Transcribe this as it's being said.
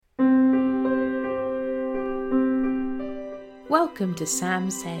Welcome to Sam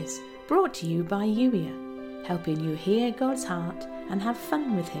Says, brought to you by Yuya, helping you hear God's heart and have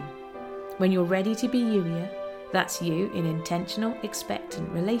fun with Him. When you're ready to be Yuya, that's you in intentional, expectant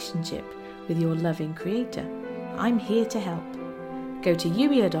relationship with your loving Creator. I'm here to help. Go to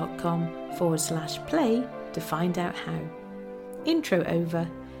yuya.com/play to find out how. Intro over.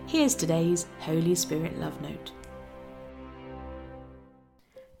 Here's today's Holy Spirit Love Note.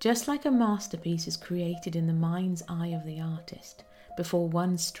 Just like a masterpiece is created in the mind's eye of the artist before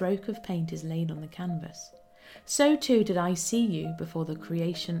one stroke of paint is laid on the canvas, so too did I see you before the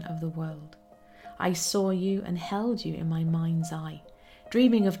creation of the world. I saw you and held you in my mind's eye,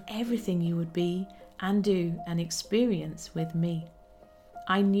 dreaming of everything you would be and do and experience with me.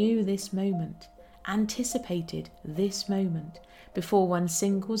 I knew this moment, anticipated this moment before one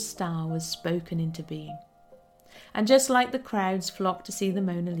single star was spoken into being. And just like the crowds flock to see the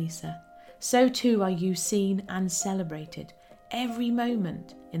Mona Lisa, so too are you seen and celebrated every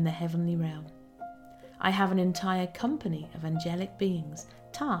moment in the heavenly realm. I have an entire company of angelic beings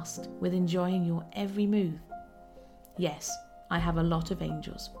tasked with enjoying your every move. Yes, I have a lot of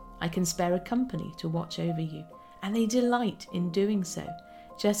angels. I can spare a company to watch over you, and they delight in doing so,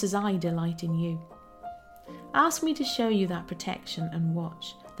 just as I delight in you. Ask me to show you that protection and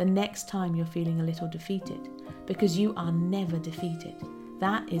watch the next time you're feeling a little defeated, because you are never defeated.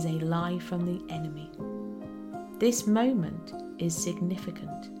 That is a lie from the enemy. This moment is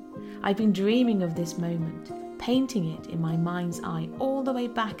significant. I've been dreaming of this moment, painting it in my mind's eye all the way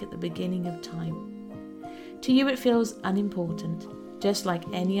back at the beginning of time. To you it feels unimportant, just like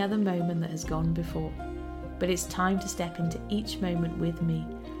any other moment that has gone before. But it's time to step into each moment with me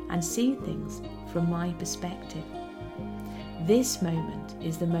and see things from my perspective. This moment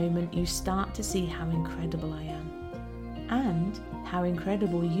is the moment you start to see how incredible I am, and how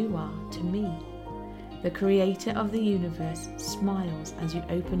incredible you are to me. The Creator of the universe smiles as you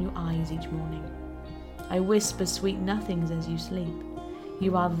open your eyes each morning. I whisper sweet nothings as you sleep.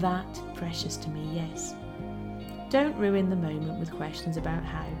 You are that precious to me, yes. Don't ruin the moment with questions about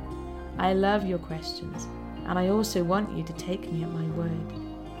how. I love your questions, and I also want you to take me at my word.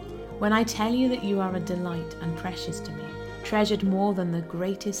 When I tell you that you are a delight and precious to me, treasured more than the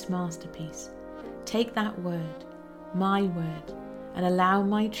greatest masterpiece, take that word, my word, and allow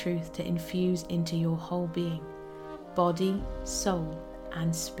my truth to infuse into your whole being, body, soul,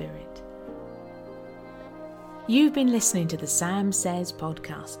 and spirit. You've been listening to the Sam Says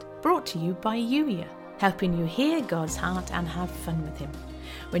podcast, brought to you by Yuya, helping you hear God's heart and have fun with Him.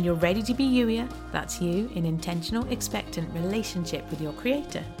 When you're ready to be Yuya, that's you in intentional, expectant relationship with your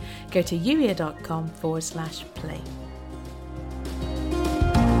Creator, go to yuya.com/play.